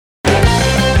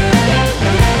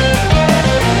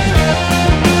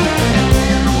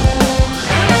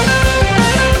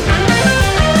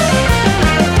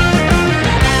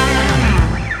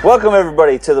Welcome,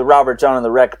 everybody, to the Robert, John, and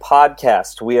the Wreck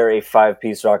podcast. We are a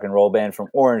 5-piece rock and roll band from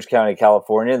Orange County,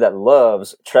 California that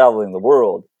loves traveling the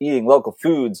world, eating local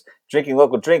foods, drinking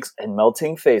local drinks, and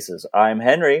melting faces. I'm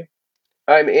Henry.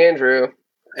 I'm Andrew.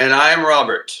 And I'm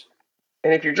Robert.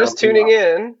 And if you're just tuning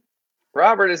in,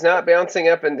 Robert is not bouncing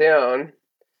up and down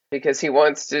because he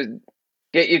wants to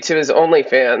get you to his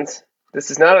OnlyFans.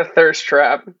 This is not a thirst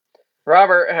trap.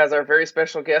 Robert has our very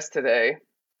special guest today.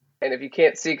 And if you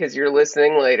can't see because you're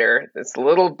listening later, this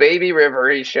little baby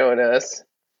river he's showing us.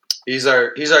 He's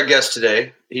our guest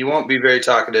today. He won't be very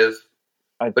talkative,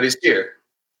 but he's here.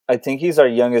 I think he's our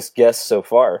youngest guest so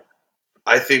far.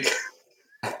 I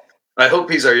hope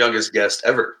he's our youngest guest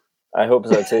ever. I hope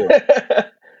so too.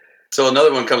 So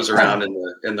another one comes around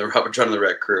in the Robert, John, and the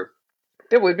Wreck crew.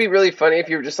 It would be really funny if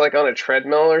you were just like on a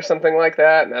treadmill or something like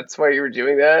that, and that's why you were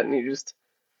doing that, and you just...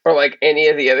 Or like any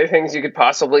of the other things you could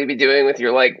possibly be doing with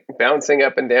your like bouncing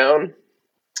up and down.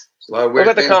 What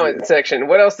about the comment section?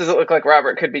 What else does it look like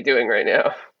Robert could be doing right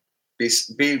now?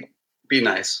 Be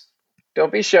nice.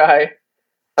 Don't be shy.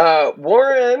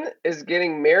 Warren is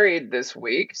getting married this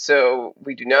week, so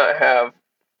we do not have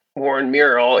Warren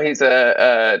Mural. He's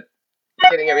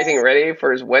getting everything ready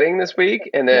for his wedding this week,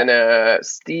 and then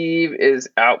Steve is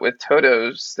out with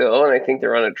Toto still, and I think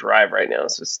they're on a drive right now.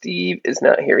 So Steve is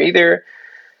not here either.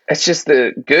 It's just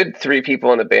the good 3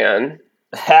 people in the band,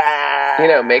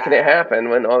 making it happen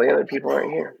when all the other people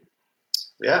aren't here.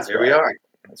 Yeah, here we are.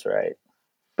 That's right.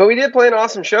 But we did play an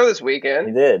awesome show this weekend.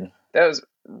 We did. That was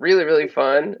really, really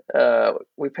fun.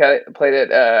 We played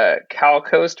at Cal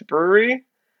Coast Brewery,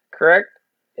 correct?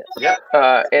 Yeah.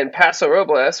 And Paso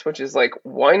Robles, which is like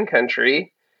wine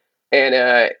country.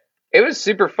 And it was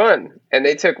super fun, and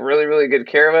they took really, really good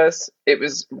care of us. It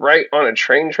was right on a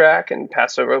train track in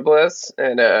Paso Robles,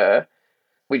 and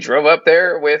we drove up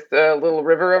there with Little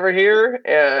River over here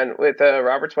and with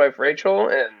Robert's wife, Rachel,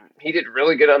 and he did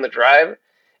really good on the drive.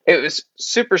 It was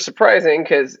super surprising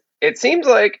because it seems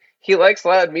like he likes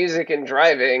loud music and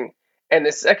driving, and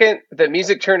the second the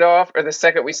music turned off or the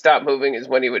second we stopped moving is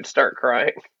when he would start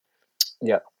crying.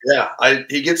 Yeah. Yeah,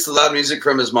 he gets the loud music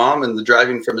from his mom and the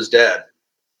driving from his dad.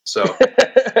 So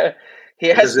he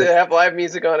has to have live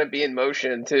music on and be in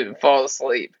motion to fall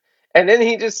asleep. And then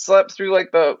he just slept through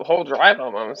like the whole drive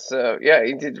almost. So yeah,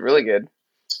 he did really good.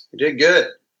 He did good.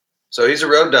 So he's a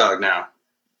road dog now.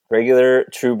 Regular,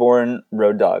 true-born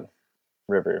road dog.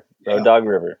 River. Road dog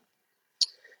river.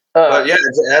 But yeah,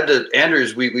 to add to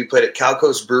Andrews, we played at Cal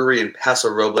Coast Brewery in Paso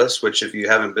Robles, which if you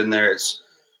haven't been there, it's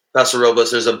Paso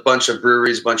Robles. There's a bunch of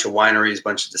breweries, a bunch of wineries, a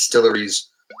bunch of distilleries.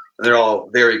 They're all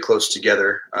very close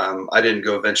together. I didn't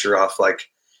go venture off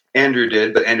like Andrew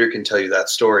did, but Andrew can tell you that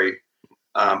story.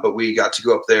 But we got to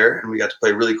go up there, and we got to play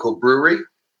a really cool brewery.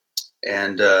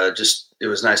 And it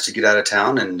was nice to get out of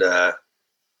town and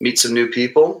meet some new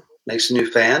people, make some new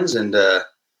fans, and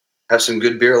have some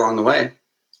good beer along the way.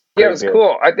 Yeah, it was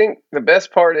cool. I think the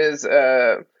best part is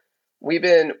we've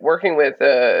been working with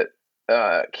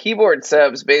keyboard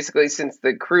subs basically since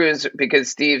the cruise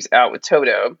because Steve's out with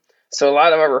Toto. So a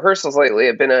lot of our rehearsals lately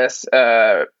have been us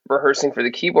rehearsing for the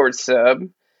keyboard sub.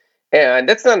 And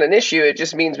that's not an issue. It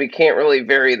just means we can't really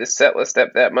vary the set list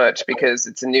up that much because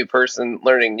it's a new person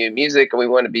learning new music and we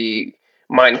want to be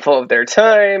mindful of their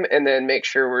time and then make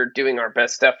sure we're doing our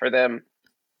best stuff for them.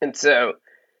 And so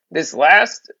this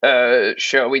last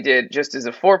show we did just as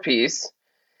a 4-piece.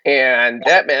 And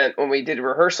that meant when we did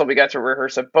rehearsal, we got to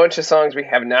rehearse a bunch of songs we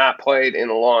have not played in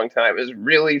a long time. It was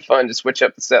really fun to switch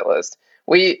up the set list.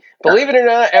 We, believe it or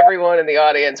not, everyone in the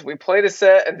audience, we played a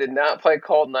set and did not play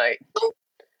Cold Night.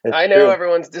 I know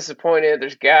everyone's disappointed.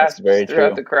 There's gasps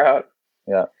throughout the crowd.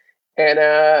 Yeah.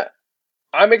 And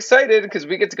I'm excited because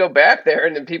we get to go back there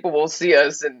and then people will see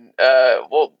us and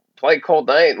we'll play Cold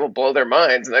Night and we'll blow their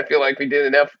minds. And I feel like we did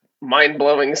enough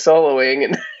mind-blowing soloing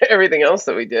and everything else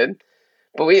that we did.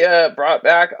 But we brought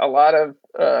back a lot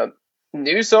of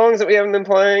new songs that we haven't been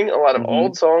playing, a lot of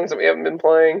old songs that we haven't been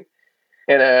playing.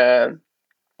 And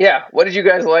yeah, what did you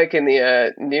guys like in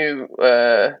the new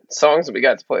songs that we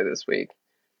got to play this week?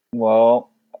 Well,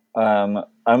 I'm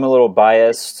a little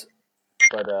biased,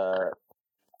 but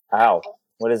ow,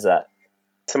 what is that?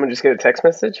 Someone just get a text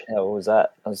message? Yeah, what was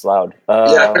that? That was loud. Yeah,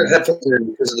 I heard headphones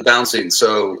because of the bouncing.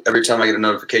 So every time I get a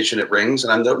notification, it rings,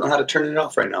 and I don't know how to turn it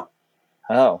off right now.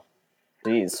 Oh,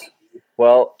 geez.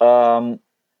 Well,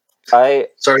 sorry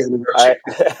to interrupt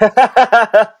you.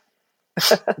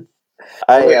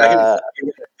 I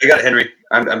got it, Henry.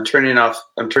 I'm turning off.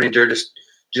 I'm turning do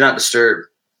not disturb.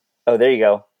 Oh, there you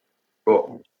go.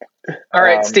 Cool. All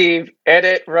right, Steve,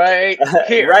 edit right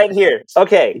here. Right here.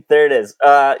 Okay, there it is.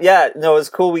 Yeah, no, it was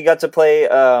cool. We got to play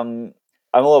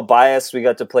I'm a little biased. We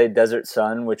got to play Desert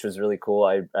Sun, which was really cool.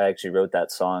 I actually wrote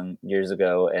that song years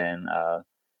ago, and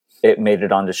it made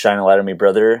it onto Shine a Light on Me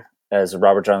Brother as a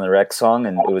Robert John the Wreck song,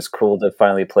 and it was cool to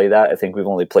finally play that. I think we've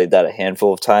only played that a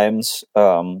handful of times.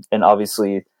 And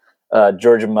obviously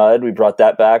Georgia Mud, we brought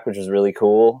that back, which was really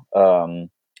cool. And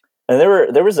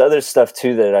there was other stuff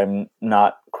too that I'm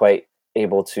not quite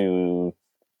able to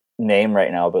name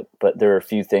right now, but there were a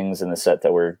few things in the set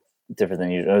that were different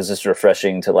than usual. It was just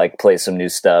refreshing to like play some new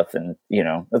stuff, and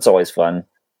that's always fun.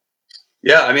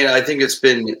 Yeah, I mean, I think it's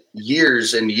been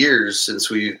years and years since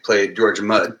we played Georgia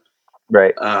Mud,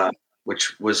 right?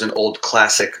 Which was an old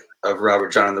classic of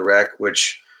Robert John and the Wreck.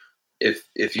 Which,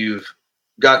 if you've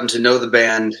gotten to know the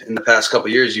band in the past couple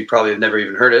of years, you probably have never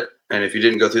even heard it. And if you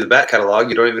didn't go through the back catalog,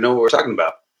 you don't even know what we're talking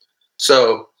about.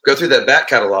 So go through that back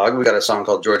catalog. We got a song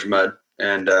called Georgia Mud,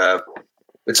 and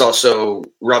it's also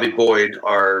Robbie Boyd,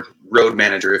 our road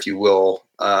manager, if you will,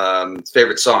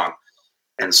 favorite song.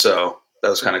 And so that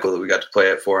was kind of cool that we got to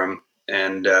play it for him.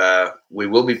 And we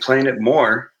will be playing it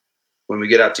more when we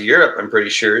get out to Europe, I'm pretty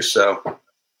sure. So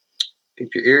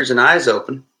keep your ears and eyes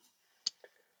open.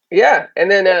 Yeah, and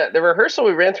then the rehearsal,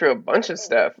 we ran through a bunch of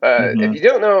stuff. If you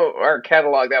don't know our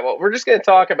catalog that well, we're just going to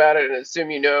talk about it and assume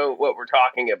you know what we're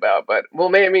talking about. But we'll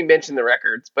maybe mention the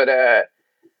records. But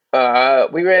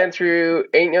we ran through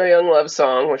Ain't No Young Love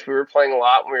Song, which we were playing a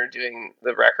lot when we were doing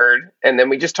the record. And then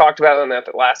we just talked about it on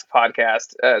that last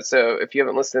podcast. So if you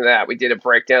haven't listened to that, we did a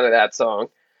breakdown of that song.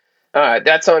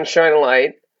 That's on Shine a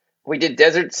Light. We did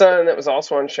Desert Sun. That was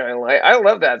also on Shine a Light. I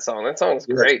love that song. That song is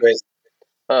great.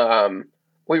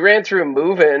 We ran through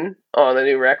Movin' on the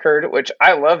new record, which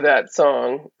I love that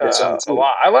song a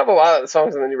lot. I love a lot of the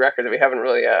songs on the new record that we haven't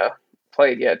really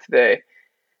played yet today.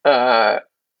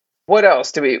 What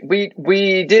else do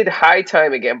we did High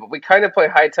Time again, but we kind of play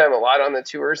High Time a lot on the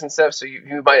tours and stuff, so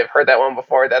you might have heard that one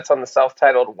before. That's on the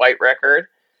self-titled White record.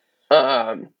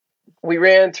 We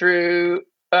ran through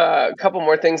a couple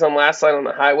more things on Last Light on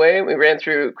the Highway. We ran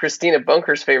through Christina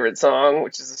Bunker's favorite song,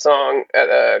 which is a song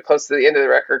close to the end of the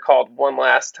record called One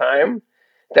Last Time.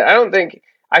 That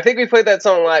I think we played that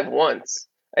song live once.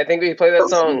 I think we played that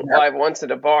song live once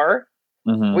at a bar.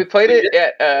 Mm-hmm. We played it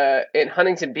at in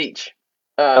Huntington Beach.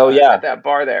 At that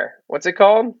bar there. What's it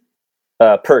called?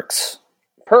 Perks.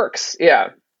 Perks, yeah.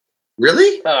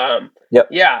 Really? Yep.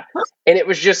 Yeah. And it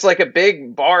was just like a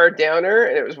big bar downer,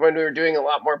 and it was when we were doing a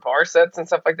lot more bar sets and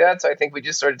stuff like that, so I think we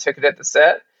just sort of took it at the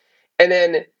set. And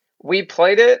then we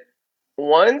played it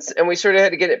once, and we sort of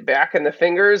had to get it back in the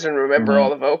fingers and remember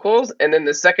all the vocals, and then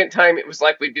the second time it was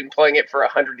like we'd been playing it for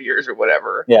 100 years or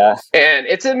whatever. Yeah. And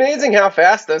it's amazing how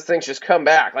fast those things just come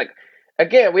back. Like,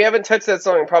 again, we haven't touched that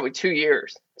song in probably 2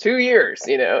 years. 2 years,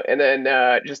 and then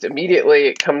just immediately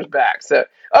it comes back. So,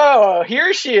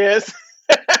 here she is.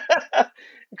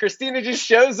 Christina just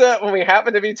shows up when we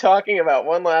happen to be talking about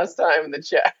One Last Time in the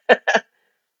chat.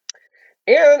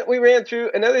 And we ran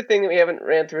through another thing that we haven't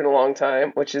ran through in a long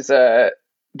time, which is that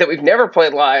we've never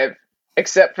played live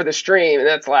except for the stream, and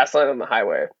that's Last Light on the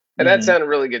Highway. And that sounded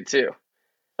really good too.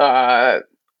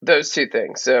 Those two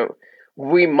things. So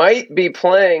we might be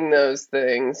playing those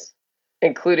things,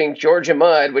 including Georgia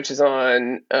Mud, which is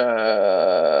on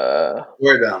what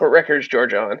record is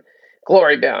Georgia on?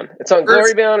 Glory Bound. It's on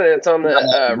Glory Bound, and it's on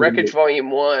the Wreckage Volume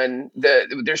 1.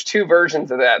 There's two versions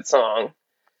of that song.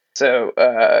 So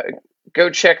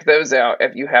go check those out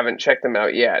if you haven't checked them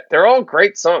out yet. They're all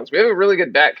great songs. We have a really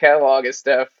good back catalog of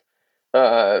stuff,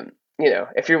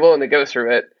 if you're willing to go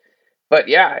through it. But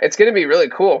yeah, it's going to be really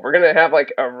cool. We're going to have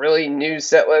like a really new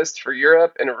set list for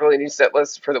Europe and a really new set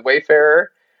list for the Wayfarer,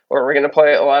 where we're going to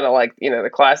play a lot of the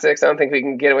classics. I don't think we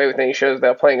can get away with any shows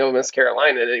without playing Oh Miss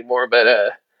Carolina anymore,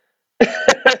 but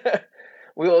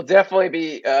we will definitely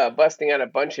be busting out a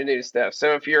bunch of new stuff.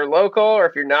 So if you're local or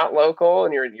if you're not local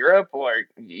and you're in Europe,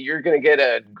 you're going to get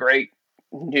a great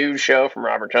new show from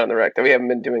Robert John the Wreck that we haven't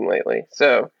been doing lately.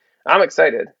 So I'm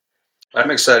excited.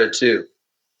 I'm excited too.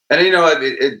 And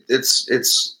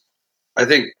it's I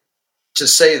think to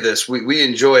say this, we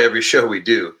enjoy every show we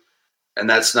do, and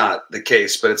that's not the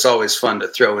case, but it's always fun to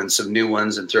throw in some new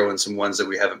ones and throw in some ones that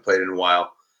we haven't played in a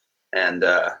while. And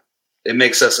it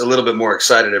makes us a little bit more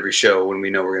excited every show when we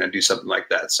know we're going to do something like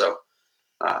that. So,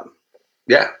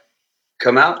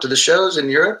 come out to the shows in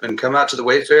Europe and come out to the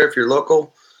Wayfarer if you're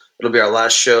local. It'll be our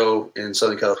last show in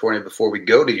Southern California before we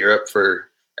go to Europe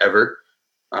forever.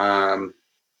 And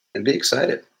be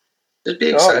excited. Just be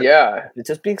excited. Oh, yeah.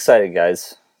 Just be excited,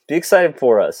 guys. Be excited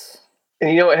for us.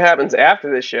 And you know what happens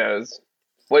after the shows?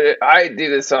 I do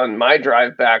this on my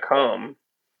drive back home.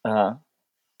 Uh-huh.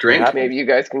 Drink? Maybe you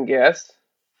guys can guess.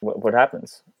 What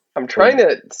happens? I'm trying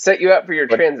to set you up for your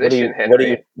transition,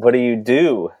 Henry. What do you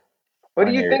do? What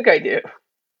do you think I do?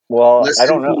 Well, I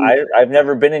don't know. I've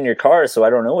never been in your car, so I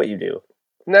don't know what you do.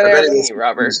 I'm not asking you,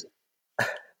 Robert.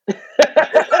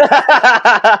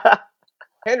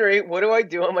 Henry, what do I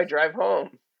do on my drive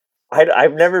home?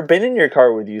 I've never been in your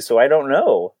car with you, so I don't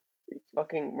know.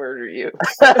 Fucking murder you.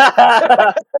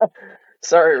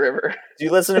 Sorry, River. Do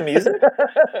you listen to music?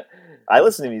 I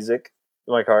listen to music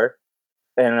in my car.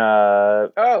 And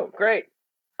oh, great.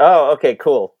 Oh, okay,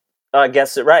 cool. I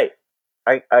guessed it right.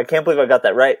 I can't believe I got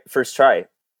that right first try.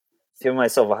 Give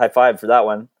myself a high five for that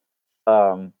one.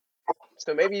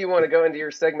 So maybe you want to go into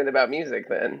your segment about music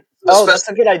then. Oh, that's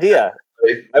a good idea.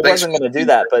 I wasn't going to do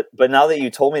that, but now that you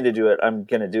told me to do it, I'm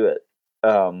going to do it.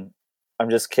 I'm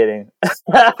just kidding.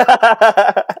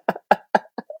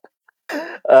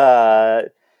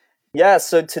 Yeah,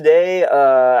 so today,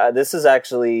 this is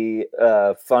actually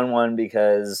a fun one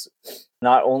because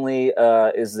not only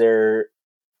is there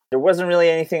wasn't really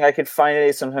anything I could find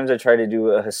today. Sometimes I try to do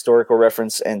a historical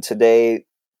reference, and today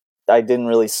I didn't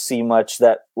really see much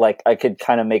that like I could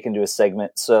kind of make into a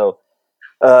segment. So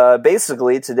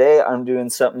basically today I'm doing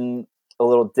something a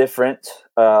little different.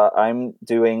 I'm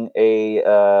doing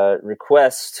a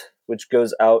request which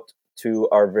goes out to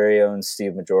our very own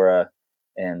Steve Majora.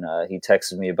 And he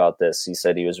texted me about this. He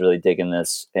said he was really digging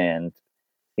this, and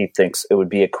he thinks it would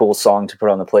be a cool song to put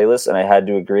on the playlist, and I had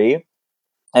to agree.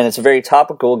 And it's very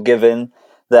topical given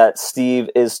that Steve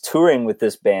is touring with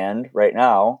this band right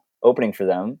now, opening for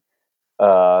them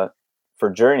for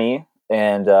Journey.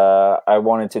 And I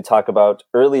wanted to talk about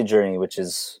early Journey, which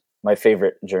is my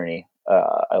favorite Journey.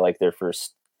 I like their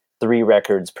first 3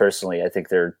 records personally. I think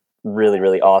they're really,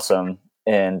 really awesome.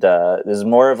 And this is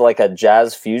more of like a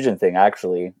jazz fusion thing,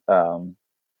 actually. And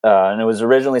it was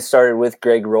originally started with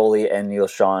Greg Rowley and Neil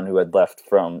Sean, who had left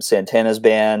from Santana's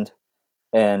band.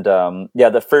 And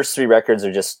the first 3 records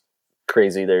are just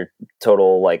crazy. They're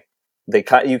total like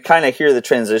you kind of hear the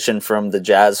transition from the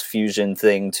jazz fusion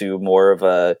thing to more of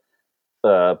a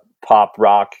pop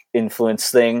rock influence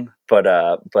thing. But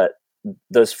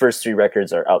those first 3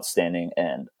 records are outstanding,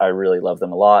 and I really love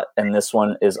them a lot. And this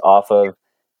one is off of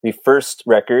the first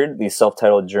record, the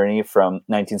self-titled Journey from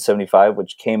 1975,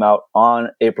 which came out on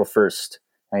April 1st,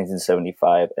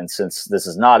 1975. And since this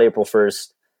is not April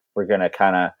 1st, we're going to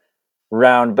kind of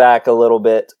round back a little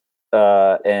bit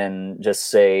and just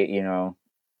say, in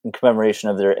commemoration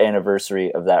of their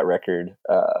anniversary of that record,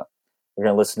 we're going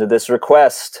to listen to this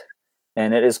request,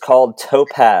 and it is called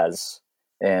Topaz.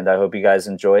 And I hope you guys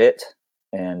enjoy it.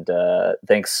 And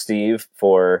thanks, Steve,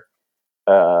 for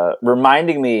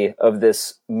reminding me of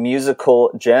this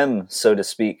musical gem, so to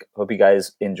speak. Hope you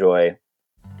guys enjoy.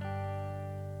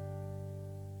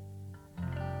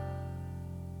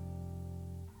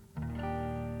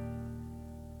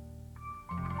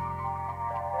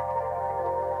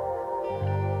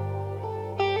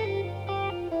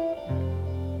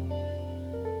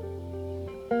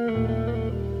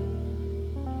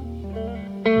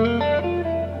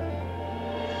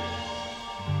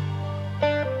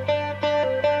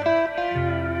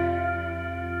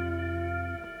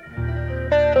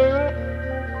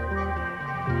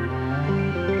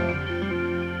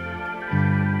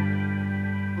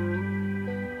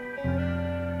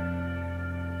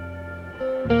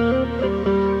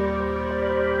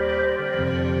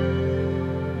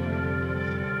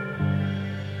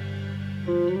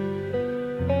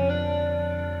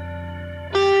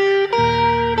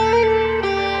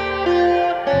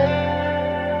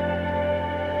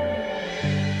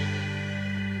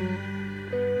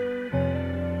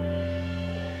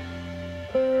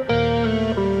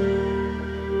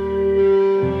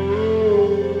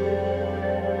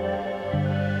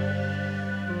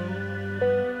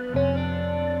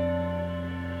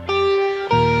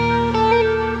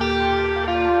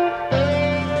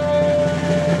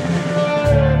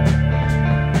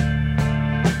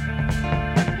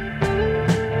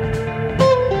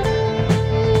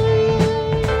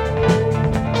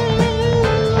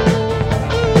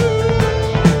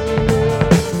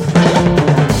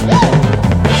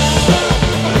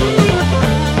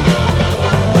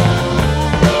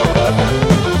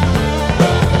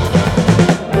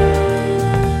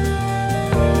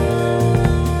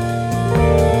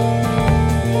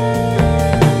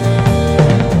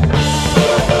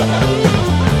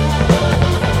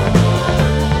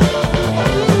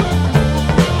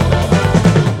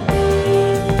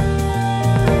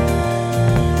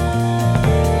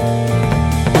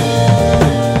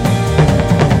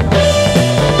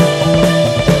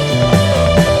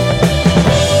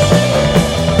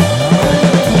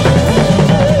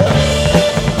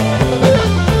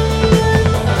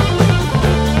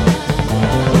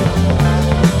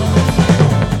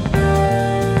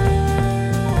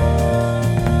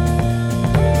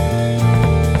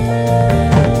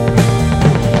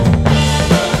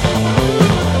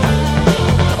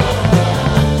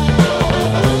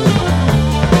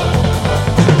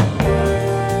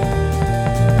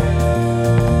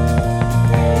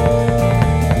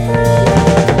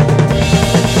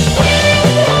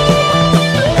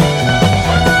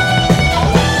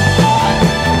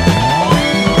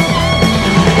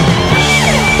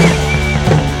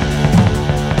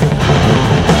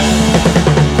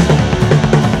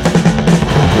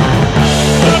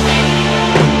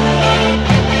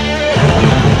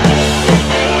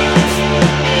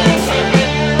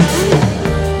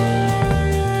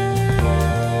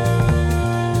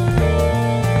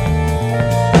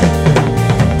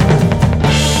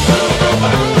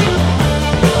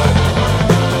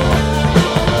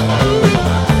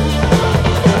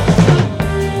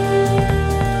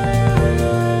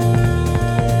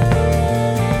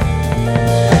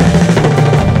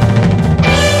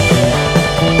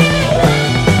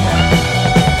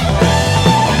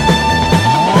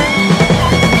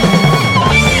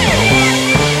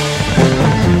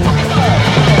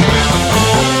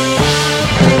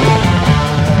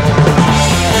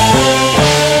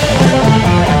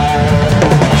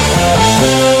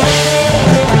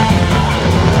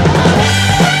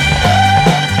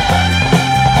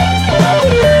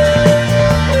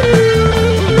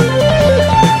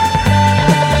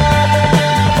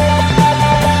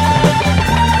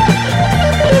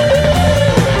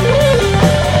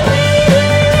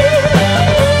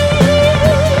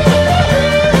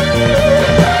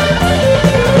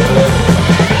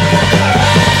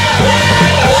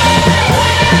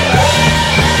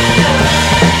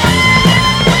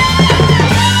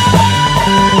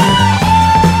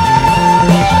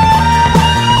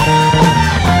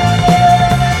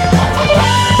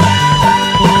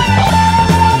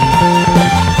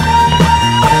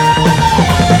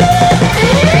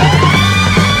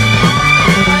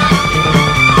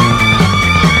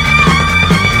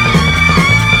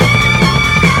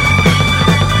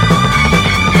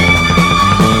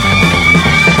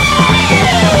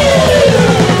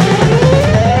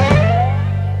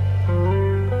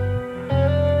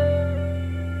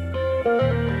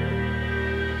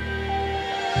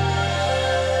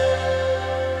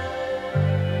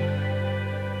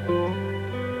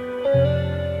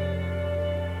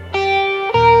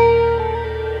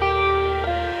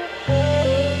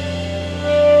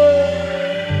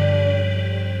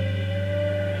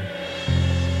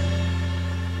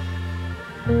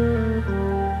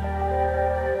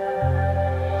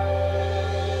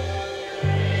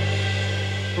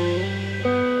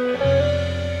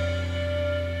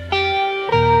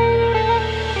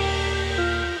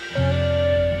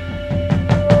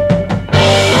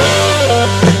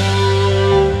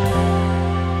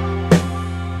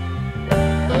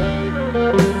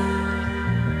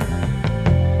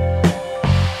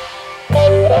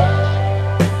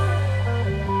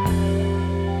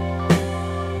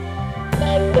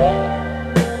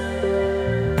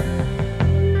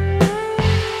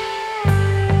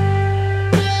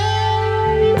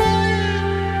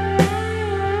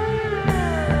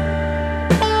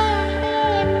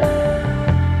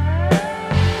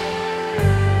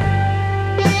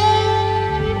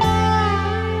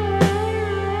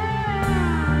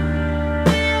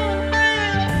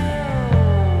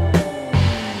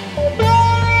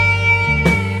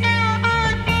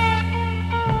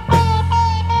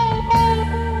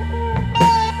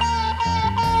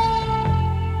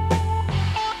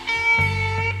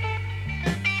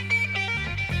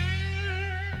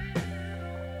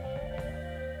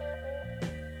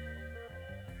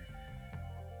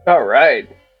 All right.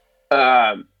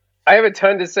 I have a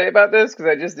ton to say about this because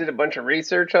I just did a bunch of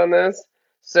research on this.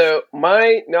 So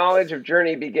my knowledge of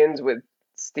Journey begins with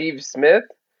Steve Smith,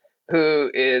 who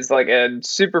is like a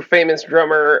super famous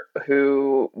drummer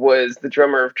who was the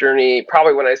drummer of Journey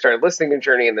probably when I started listening to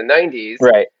Journey in the 90s.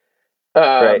 Right.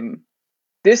 Right.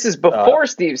 This is before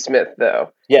Steve Smith,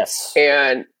 though. Yes.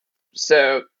 And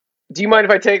so do you mind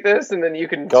if I take this and then you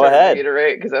can go ahead,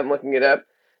 reiterate because I'm looking it up?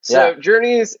 So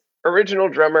Journey's original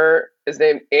drummer is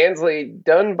named Ainsley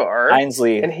Dunbar.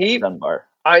 Dunbar.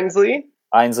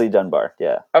 Ainsley Dunbar,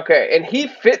 yeah. Okay, and he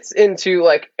fits into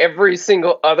like every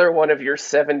single other one of your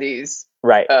 70s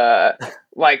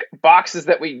like boxes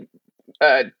that we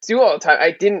do all the time.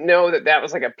 I didn't know that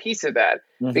was like a piece of that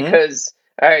because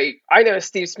I know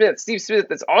Steve Smith. Steve Smith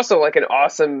is also like an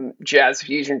awesome jazz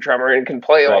fusion drummer and can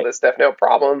play all this stuff no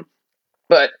problem.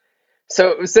 But so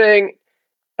it was saying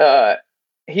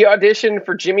he auditioned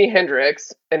for Jimi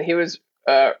Hendrix and he was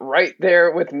right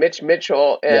there with Mitch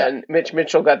Mitchell, and Mitch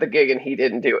Mitchell got the gig and he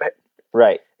didn't do it.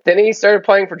 Right. Then he started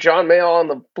playing for John Mayall on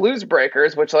the Blues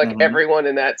Breakers, which like everyone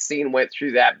in that scene went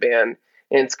through that band,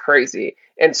 and it's crazy.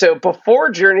 And so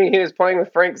before Journey, he was playing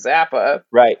with Frank Zappa.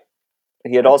 Right.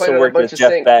 He had also worked with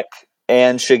Jeff Beck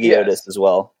and Shuggy Otis as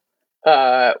well.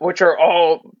 Which are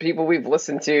all people we've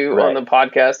listened to on the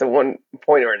podcast at one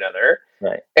point or another.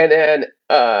 Right. And then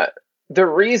the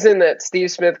reason that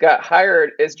Steve Smith got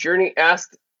hired is Journey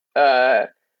asked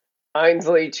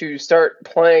Ainsley to start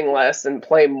playing less and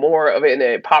play more of it in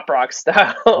a pop rock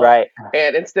style. Right.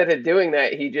 And instead of doing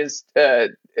that, he just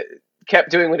kept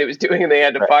doing what he was doing and they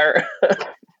had to fire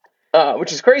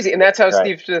which is crazy. And that's how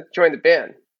Steve Smith joined the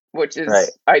band, which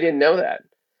is, I didn't know that.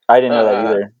 I didn't know that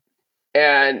either.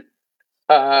 And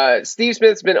Steve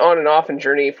Smith's been on and off in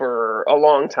Journey for a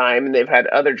long time, and they've had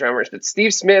other drummers, but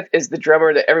Steve Smith is the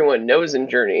drummer that everyone knows in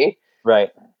Journey. Right.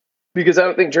 Because I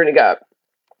don't think Journey got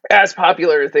as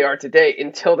popular as they are today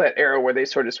until that era where they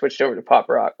sort of switched over to pop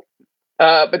rock.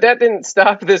 But that didn't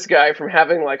stop this guy from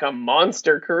having like a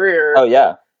monster career. Oh,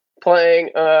 yeah. Playing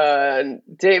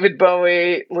David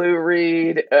Bowie, Lou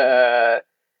Reed, Mick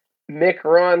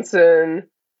Ronson,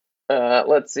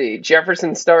 let's see,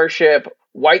 Jefferson Starship,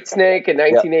 Whitesnake in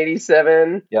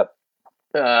 1987. Yep.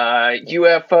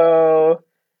 UFO.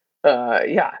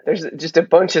 There's just a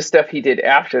bunch of stuff he did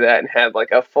after that and had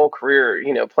like a full career,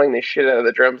 playing the shit out of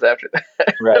the drums after that.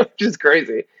 Right. Which is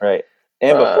crazy. Right.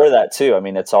 And before that too, I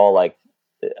mean, it's all like,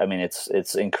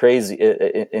 it's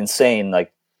insane.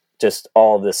 Like just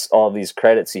all these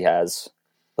credits he has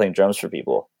playing drums for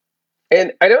people.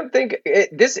 And I don't think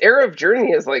this era of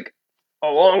Journey is like a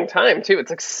long time too.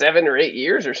 It's like 7 or 8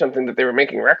 years or something that they were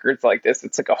making records like this.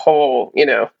 It's like a whole,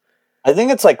 I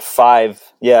think it's like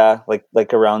 5. Yeah.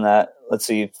 Like around that. Let's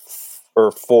see.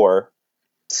 Or 4.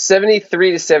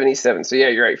 73 to 77. So yeah,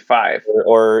 you're right. 5.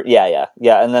 Or yeah.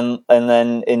 And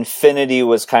then Infinity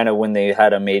was kind of when they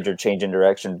had a major change in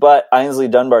direction. But Ainsley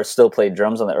Dunbar still played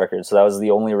drums on that record. So that was the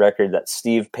only record that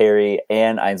Steve Perry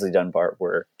and Ainsley Dunbar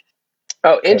were.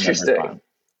 Oh, interesting.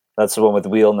 That's the one with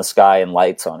Wheel in the Sky and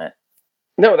lights on it.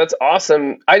 No, that's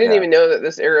awesome. I didn't even know that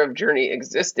this era of Journey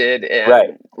existed,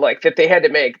 and like that they had to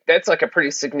make. That's like a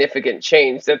pretty significant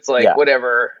change. That's like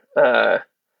whatever.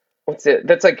 What's it?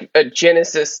 That's like a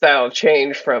Genesis style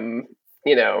change from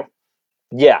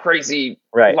crazy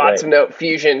lots of note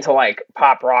fusion to like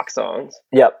pop rock songs.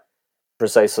 Yep,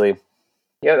 precisely.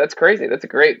 Yeah, that's crazy. That's a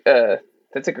great.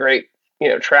 That's a great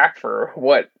track for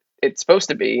what it's supposed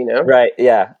to be, Right.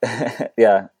 Yeah.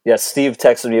 yeah. Steve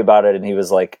texted me about it and he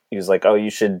was like, oh,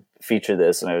 you should feature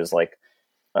this. And I was like,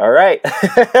 all right.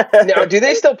 Now, do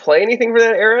they still play anything for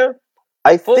that era?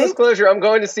 Full disclosure, I'm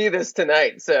going to see this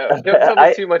tonight. So don't tell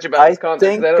me too much about this concert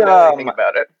because I don't know anything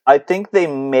about it. I think they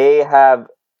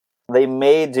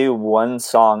may do one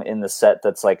song in the set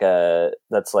that's like a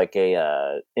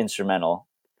instrumental.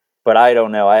 but I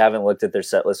don't know. I haven't looked at their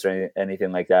set list or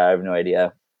anything like that. I have no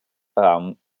idea.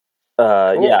 Cool.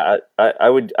 Yeah,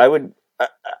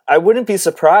 I wouldn't be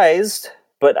surprised,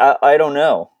 but I don't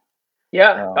know.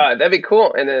 Yeah, that'd be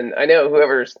cool. And then I know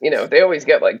whoever's, they always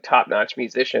get like top-notch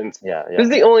musicians. Yeah. Who's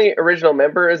the only original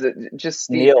member? Is it just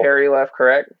Steve Perry left,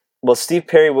 correct? Well, Steve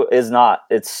Perry is not.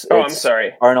 I'm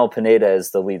sorry. Arnold Pineda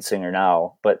is the lead singer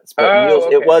now, but Neil,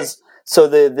 okay. It was so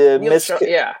the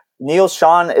Neil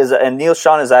Sean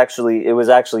is actually, it was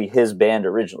actually his band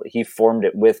originally. He formed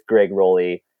it with Greg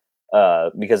Rowley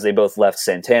because they both left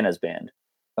Santana's band.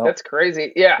 Oh. That's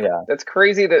crazy. Yeah, that's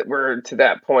crazy that we're to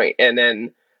that point. And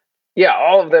then,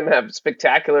 all of them have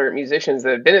spectacular musicians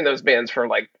that have been in those bands for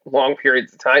like long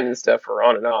periods of time and stuff, or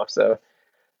on and off. So,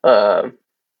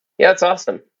 it's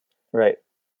awesome. Right.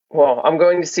 Well, I'm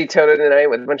going to see Toto tonight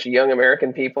with a bunch of young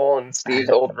American people and Steve's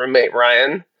old roommate,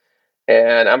 Ryan.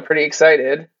 And I'm pretty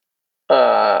excited.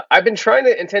 I've been trying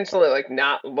to intentionally like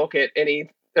not look at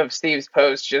any of Steve's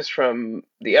posts just from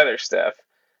the other stuff.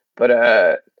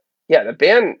 But the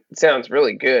band sounds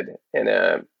really good.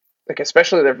 And like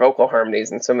especially their vocal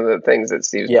harmonies and some of the things that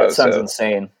Steve's posts. Yeah, it sounds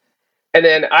insane. And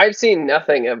then I've seen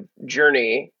nothing of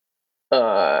Journey.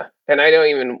 And I don't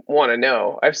even want to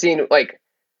know. I've seen like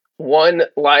one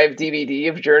live DVD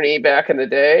of Journey back in the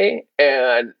day,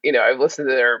 and I've listened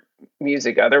to their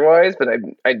music otherwise, but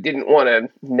I didn't want to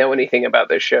know anything about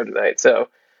this show tonight, so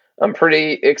I'm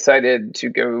pretty excited to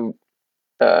go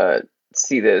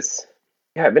see this.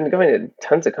 Yeah, I've been going to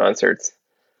tons of concerts.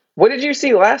 What did you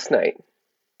see last night?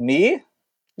 Me?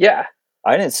 Yeah,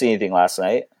 I didn't see anything last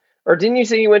night. Or didn't you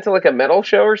say you went to like a metal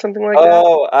show or something like that?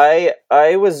 Oh,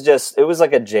 I was just, it was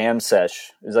like a jam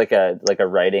sesh. It was like a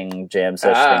writing jam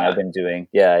sesh thing I've been doing.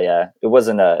 Yeah. It was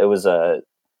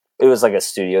like a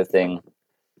studio thing.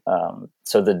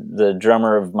 So the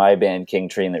drummer of my band, King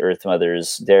Tree and the Earth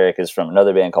Mothers, Derek, is from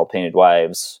another band called Painted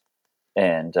Wives.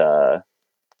 And so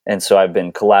I've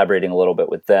been collaborating a little bit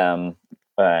with them,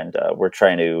 and we're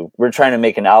trying to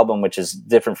make an album, which is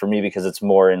different for me because it's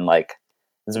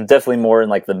definitely more in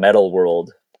like the metal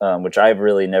world, which I've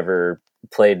really never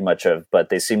played much of, but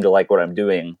they seem to like what I'm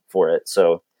doing for it.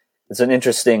 So it's an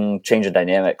interesting change of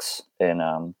dynamics,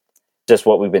 and just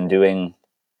what we've been doing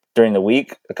during the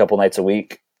week, a couple nights a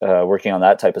week, working on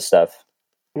that type of stuff.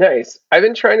 Nice. I've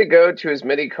been trying to go to as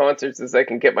many concerts as I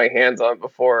can get my hands on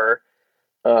before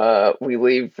we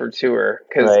leave for tour,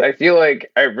 because I feel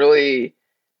like I really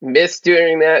missed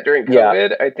doing that during COVID.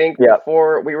 Yeah. I think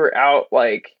before we were out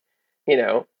like,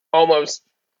 almost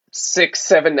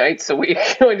 6-7 nights a week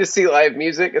going to see live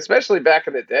music, especially back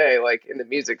in the day, like in the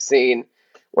music scene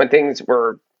when things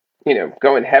were,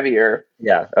 going heavier.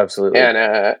 Yeah, absolutely.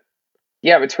 And,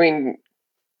 between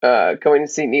going to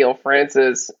see Neil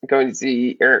Francis, going to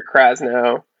see Eric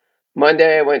Krasnow. Last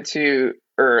night I went to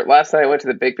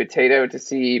the Big Potato to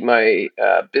see my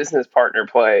business partner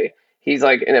play. He's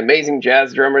like an amazing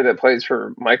jazz drummer that plays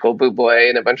for Michael Bublé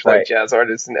and a bunch of like jazz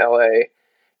artists in LA.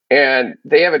 And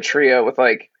they have a trio with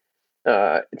like,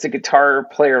 it's a guitar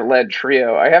player led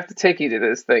trio. I have to take you to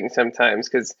this thing sometimes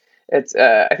because it's,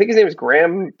 I think his name is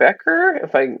Graham Becker,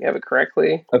 if I have it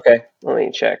correctly. Okay. Let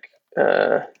me check.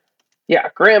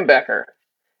 Graham Becker.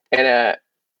 And,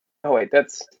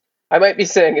 I might be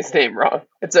saying his name wrong.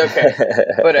 It's okay.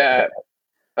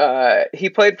 But he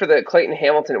played for the Clayton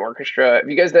Hamilton Orchestra. If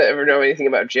you guys ever know anything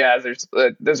about jazz,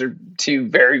 those are two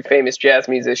very famous jazz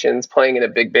musicians playing in a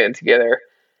big band together.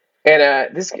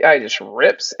 And this guy just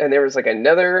rips. And there was like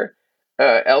another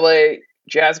LA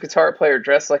jazz guitar player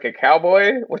dressed like a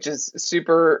cowboy, which is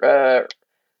super,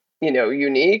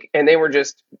 unique. And they were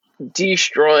just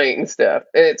destroying stuff.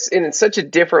 And it's in such a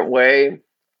different way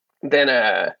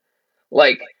than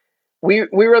we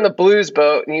were on the blues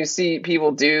boat, and you see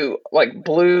people do like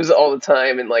blues all the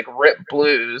time and like rip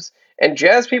blues. And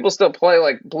jazz people still play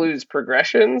like blues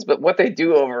progressions, but what they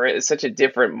do over it is such a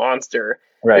different monster.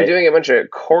 Right. They're doing a bunch of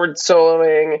chord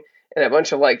soloing and a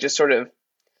bunch of like just sort of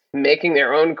making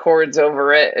their own chords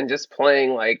over it and just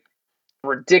playing like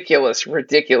ridiculous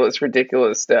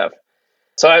stuff.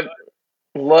 So I've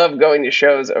loved going to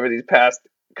shows over these past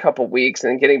couple weeks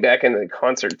and getting back into the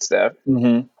concert stuff.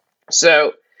 Mm-hmm.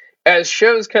 So as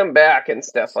shows come back and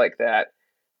stuff like that,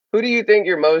 who do you think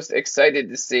you're most excited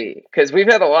to see? Because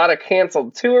we've had a lot of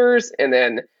canceled tours, and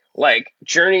then like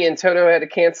Journey and Toto had to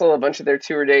cancel a bunch of their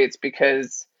tour dates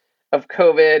because of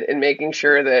COVID and making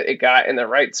sure that it got in the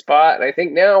right spot. And I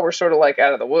think now we're sort of like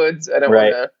out of the woods. I don't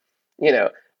want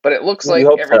to, but it looks like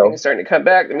everything's starting to come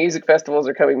back. The music festivals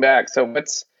are coming back. So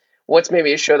what's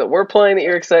maybe a show that we're playing that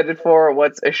you're excited for?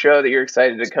 What's a show that you're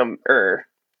excited to come, or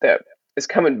that is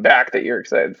coming back that you're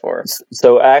excited for?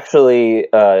 So actually,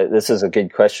 this is a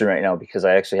good question right now because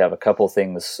I actually have a couple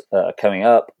things coming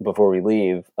up before we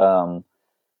leave. I'm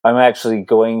actually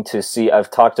going to see, I've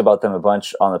talked about them a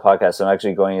bunch on the podcast. I'm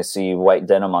actually going to see White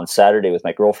Denim on Saturday with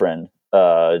my girlfriend,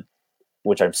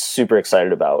 which I'm super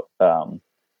excited about.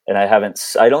 And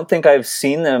I don't think I've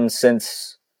seen them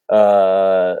since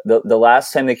the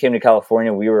last time they came to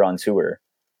California, we were on tour.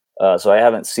 So I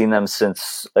haven't seen them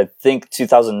since, I think,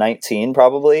 2019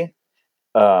 probably.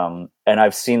 And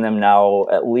I've seen them now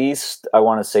at least, I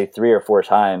want to say 3 or 4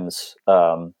 times.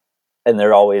 And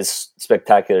they're always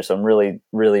spectacular. So I'm really,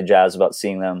 really jazzed about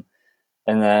seeing them.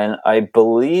 And then I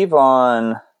believe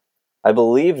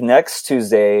next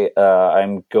Tuesday,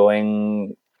 I'm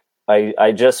going,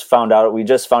 we just found out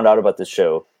about this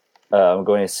show. I'm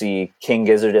going to see King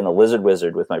Gizzard and the Lizard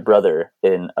Wizard with my brother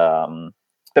in,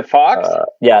 the Fox?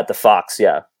 At the Fox.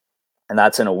 Yeah. And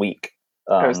that's in a week.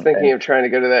 I was thinking of trying to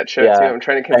go to that show too. I'm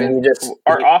trying to convince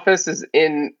our office is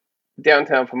in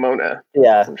downtown Pomona.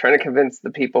 Yeah. So I'm trying to convince the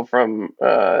people from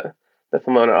the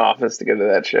Pomona office to go to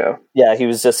that show. Yeah, he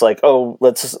was just like, "Oh,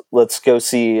 let's go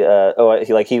see." We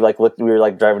were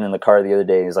like driving in the car the other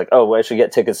day. And he's like, "Oh, I should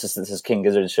get tickets to this King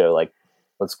Gizzard show. Like,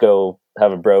 let's go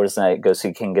have a bros night. Go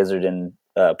see King Gizzard in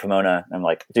Pomona." And I'm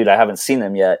like, "Dude, I haven't seen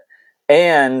them yet."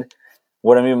 And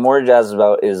what I'm even more jazzed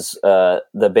about is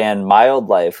the band Mild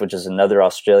Life, which is another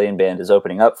Australian band, is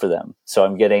opening up for them. So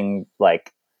I'm getting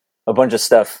like a bunch of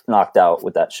stuff knocked out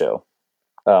with that show.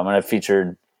 And I've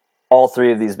featured all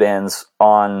 3 of these bands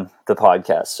on the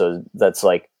podcast. So that's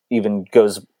like even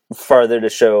goes farther to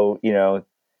show,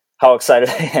 how excited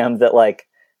I am that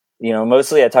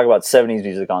mostly I talk about 70s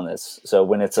music on this. So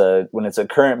when it's a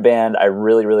current band, I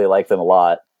really, really like them a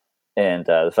lot. And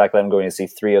the fact that I'm going to see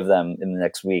 3 of them in the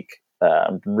next week,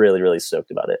 I'm really, really stoked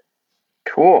about it.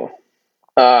 Cool.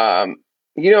 I'm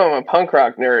a punk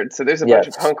rock nerd, so there's a bunch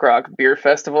of punk rock beer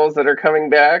festivals that are coming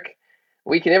back.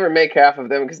 We can never make half of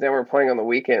them because now we're playing on the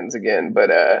weekends again,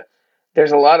 but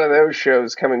there's a lot of those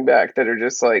shows coming back that are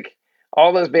just like,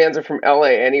 all those bands are from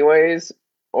LA anyways,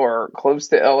 or close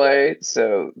to LA,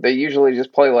 so they usually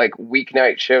just play like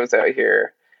weeknight shows out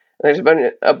here. And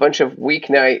there's a bunch of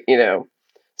weeknight,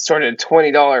 sort of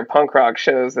 $20 punk rock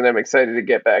shows that I'm excited to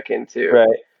get back into.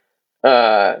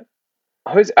 Right.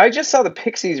 I just saw the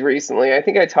Pixies recently. I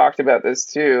think I talked about this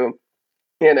too.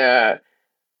 And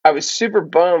I was super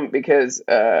bummed because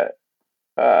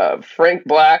Frank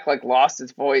Black lost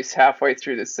his voice halfway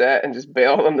through the set and just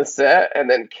bailed on the set and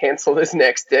then canceled his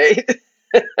next date.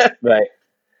 Right.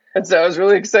 And so I was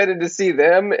really excited to see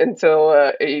them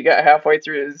until he got halfway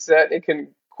through the set and he couldn't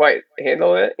quite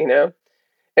handle it, And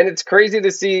it's crazy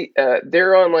to see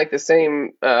they're on the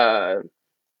same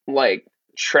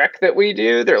trek that we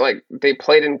do. They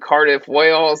played in Cardiff,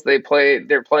 Wales. They're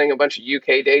playing a bunch of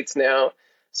UK dates now.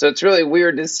 So it's really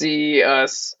weird to see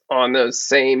us on those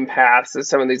same paths as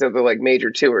some of these other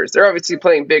major tours. They're obviously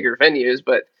playing bigger venues,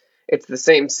 but it's the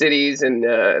same cities and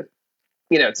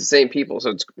it's the same people. So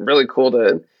it's really cool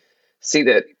to see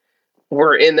that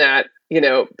we're in that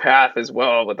path as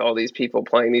well with all these people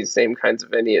playing these same kinds of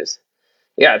venues.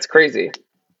 Yeah, it's crazy.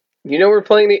 We're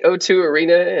playing the O2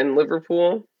 Arena in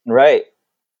Liverpool. Right.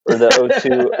 Or the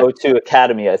O2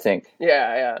 Academy, I think.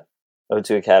 Yeah.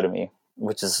 O2 Academy,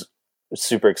 which is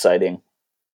super exciting.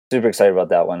 Super excited about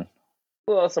that one.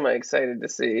 Who else am I excited to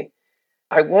see?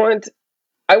 I want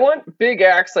big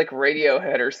acts like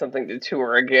Radiohead or something to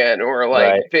tour again, or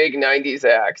big 90s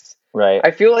acts. Right.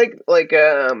 I feel like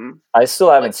I still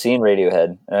haven't seen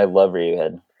Radiohead, and I love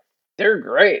Radiohead. They're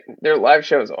great. Their live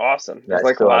show is awesome. There's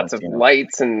lots of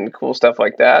lights and cool stuff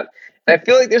like that. And I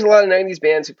feel like there's a lot of 90s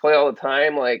bands who play all the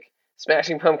time. Like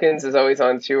Smashing Pumpkins is always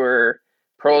on tour.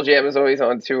 Pearl Jam is always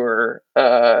on tour.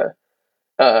 I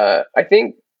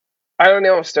don't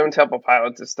know if Stone Temple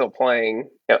Pilots is still playing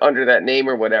under that name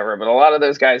or whatever, but a lot of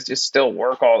those guys just still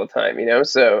work all the time,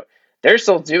 So they're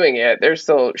still doing it. They're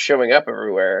still showing up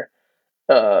everywhere.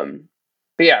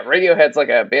 But yeah, Radiohead's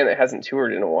a band that hasn't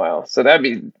toured in a while, so that'd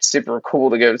be super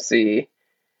cool to go see. I'm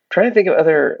trying to think of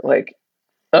other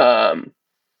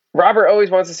Robert always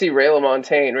wants to see Ray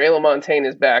LaMontagne. Ray LaMontagne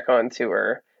is back on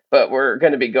tour, but we're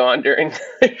going to be gone during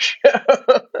the show.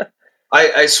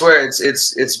 I swear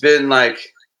it's been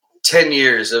 10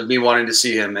 years of me wanting to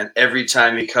see him, and every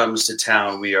time he comes to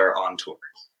town, we are on tour,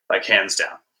 hands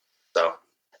down. So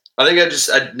I think I'm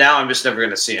just never going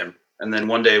to see him. And then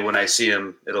one day when I see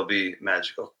him, it'll be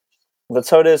magical. That's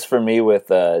how it is for me with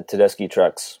Tedeschi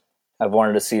Trucks. I've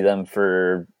wanted to see them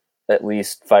for at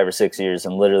least 5 or 6 years,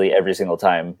 and literally every single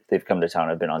time they've come to town,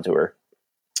 I've been on tour.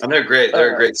 And they're great.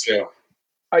 They're a great show.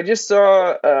 I just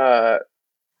saw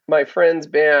my friend's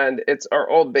band. It's our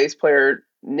old bass player,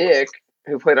 Nick,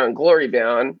 who played on Glory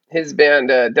Bound. His band,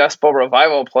 Dust Bowl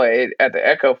Revival, played at the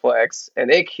Echoplex, and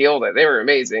they killed it. They were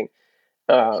amazing.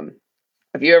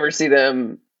 If you ever see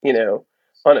them,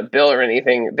 on a bill or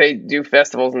anything, they do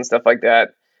festivals and stuff like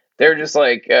that. They're just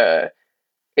like,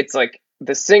 it's like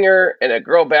the singer and a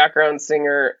girl background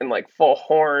singer and like full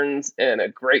horns and a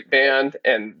great band.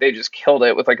 And they just killed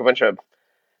it with like a bunch of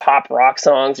pop rock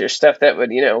songs or stuff that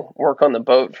would, work on the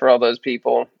boat for all those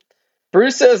people.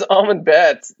 Bruce says Almond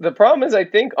Bets. The problem is I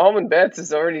think Almond Bets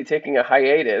is already taking a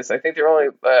hiatus. I think they're only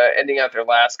ending out their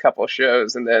last couple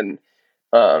shows, and then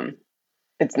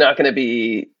it's not going to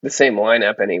be the same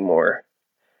lineup anymore,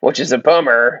 which is a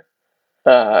bummer.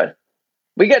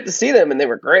 We got to see them, and they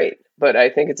were great, but I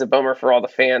think it's a bummer for all the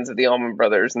fans of the Allman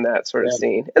Brothers and that sort of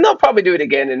scene. And they'll probably do it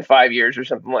again in 5 years or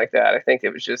something like that. I think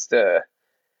it was just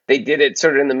they did it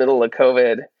sort of in the middle of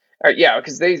COVID.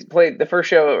 Because they played the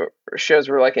first shows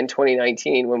were like in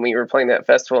 2019 when we were playing that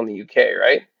festival in the UK,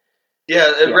 right?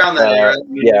 Yeah, around that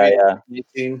era.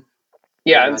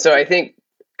 Yeah, and so I think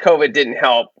COVID didn't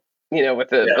help, with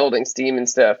the building steam and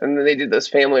stuff. And then they did those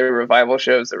family revival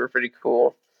shows that were pretty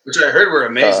cool. Which I heard were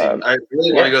amazing. I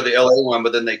really want to go to the LA one,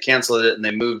 but then they canceled it and they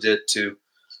moved it to,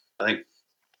 I think,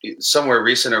 somewhere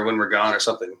recent or When We're Gone or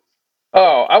something.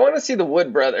 Oh, I want to see the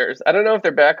Wood Brothers. I don't know if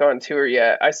they're back on tour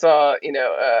yet. I saw,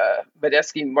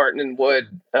 Medeski, Martin, and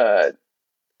Wood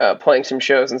playing some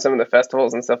shows in some of the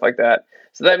festivals and stuff like that.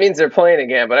 So that means they're playing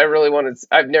again. But I really wanted.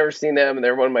 I've never seen them, and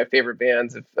they're one of my favorite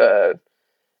bands. If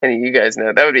any of you guys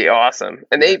know, that would be awesome.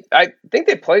 And I think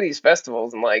they play these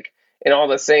festivals in all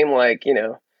the same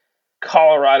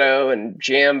Colorado and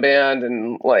jam band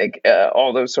and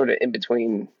all those sort of in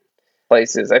between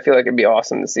places. I feel like it'd be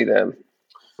awesome to see them.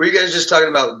 Were you guys just talking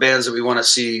about bands that we want to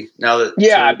see now that?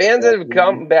 Yeah, bands that have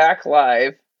come back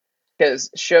live, because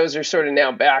shows are sort of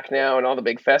now back now, and all the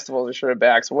big festivals are sort of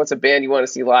back. So, what's a band you want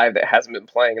to see live that hasn't been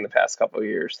playing in the past couple of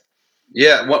years?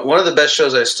 Yeah, one of the best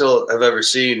shows I still have ever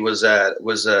seen was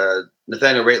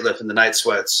Nathaniel Rateliff and the Night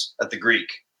Sweats at the Greek,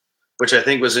 which I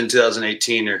think was in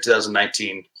 2018 or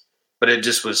 2019. But it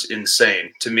just was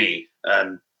insane to me,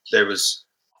 and I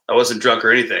wasn't drunk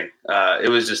or anything. It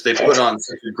was just they put on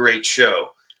such a great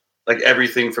show. Like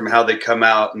everything from how they come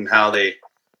out and how they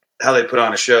put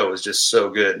on a show was just so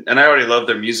good. And I already love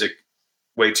their music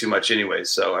way too much anyway.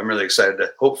 So I'm really excited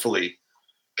to hopefully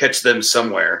catch them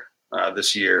somewhere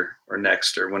this year or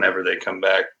next or whenever they come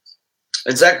back.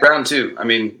 And Zach Brown too. I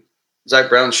mean, Zach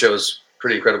Brown's show is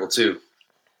pretty incredible too.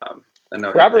 I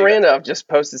know Robert Randolph just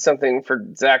posted something for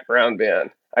Zach Brown band,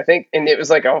 I think, and it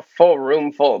was like a full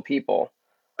room full of people.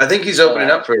 I think he's opening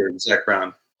up for Zach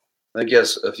Brown. I think he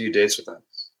has a few dates with them.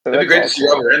 So it'd be great to see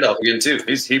Robert Randolph again too.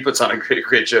 He puts on a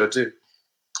great show too.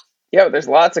 Yeah, there's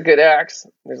lots of good acts.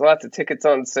 There's lots of tickets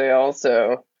on sale.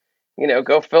 So,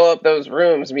 go fill up those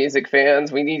rooms, music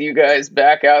fans. We need you guys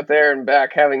back out there and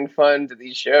back having fun to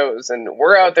these shows. And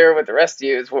we're out there with the rest of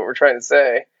you is what we're trying to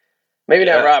say. Maybe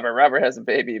not Robert. Robert has a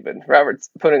baby, but Robert's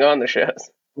putting on the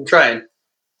shows. I'm trying.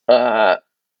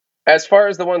 As far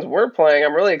as the ones we're playing,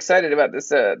 I'm really excited about this.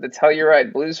 The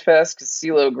Telluride Blues Fest, because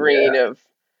CeeLo Green of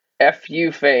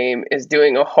FU fame is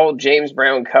doing a whole James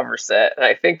Brown cover set, and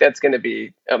I think that's going to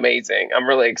be amazing. I'm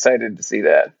really excited to see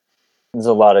that. There's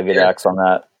a lot of good acts on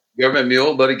that. Government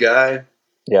Mule, Buddy Guy.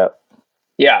 Yeah,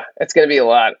 it's going to be a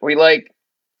lot. We like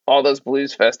all those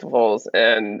blues festivals,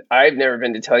 and I've never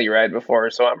been to Telluride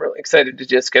before, so I'm really excited to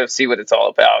just go see what it's all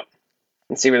about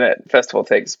and see where that festival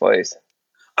takes place.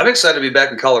 I'm excited to be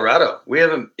back in Colorado. We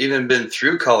haven't even been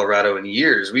through Colorado in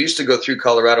years. We used to go through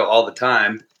Colorado all the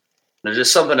time. There's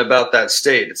just something about that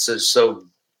state. It's just so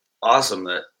awesome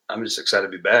that I'm just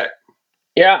excited to be back.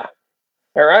 Yeah.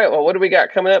 All right. Well, what do we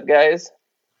got coming up, guys?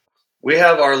 We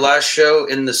have our last show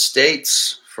in the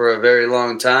States for a very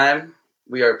long time.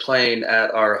 We are playing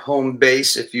at our home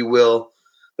base, if you will,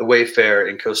 the Wayfair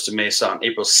in Costa Mesa on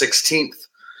April 16th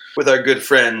with our good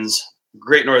friends,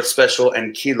 Great North Special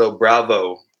and Kilo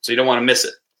Bravo. So you don't want to miss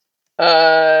it.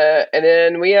 And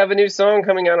then we have a new song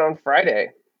coming out on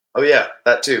Friday. Oh, yeah,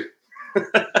 that too.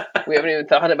 We haven't even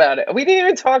thought about it. We didn't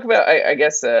even talk about, I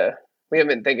guess, we haven't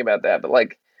been thinking about that, but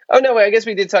I guess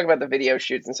we did talk about the video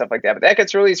shoots and stuff like that, but that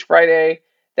gets released Friday.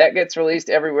 That gets released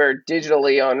everywhere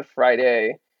digitally on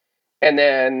Friday. And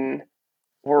then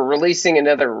we're releasing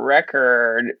another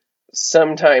record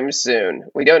sometime soon.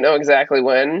 We don't know exactly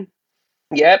when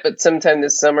yet, but sometime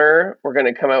this summer, we're going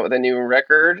to come out with a new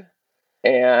record.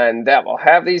 And that will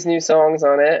have these new songs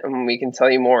on it, and we can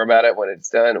tell you more about it when it's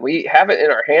done. We have it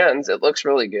in our hands. It looks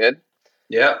really good.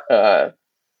 Yeah.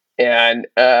 And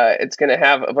it's going to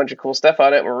have a bunch of cool stuff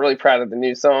on it. We're really proud of the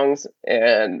new songs,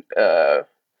 and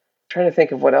trying to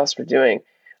think of what else we're doing.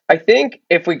 I think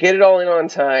if we get it all in on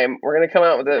time, we're going to come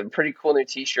out with a pretty cool new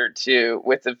t-shirt too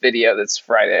with the video that's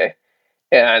Friday.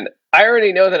 And I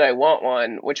already know that I want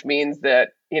one, which means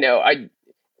that,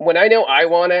 when I know I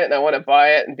want it and I want to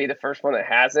buy it and be the first one that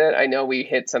has it, I know we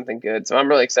hit something good. So I'm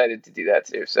really excited to do that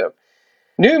too. So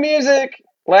new music,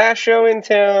 last show in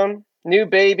town, new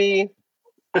baby.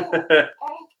 All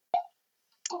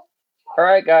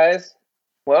right, guys.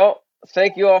 Well,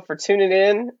 thank you all for tuning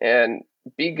in, and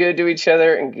be good to each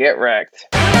other and get wrecked.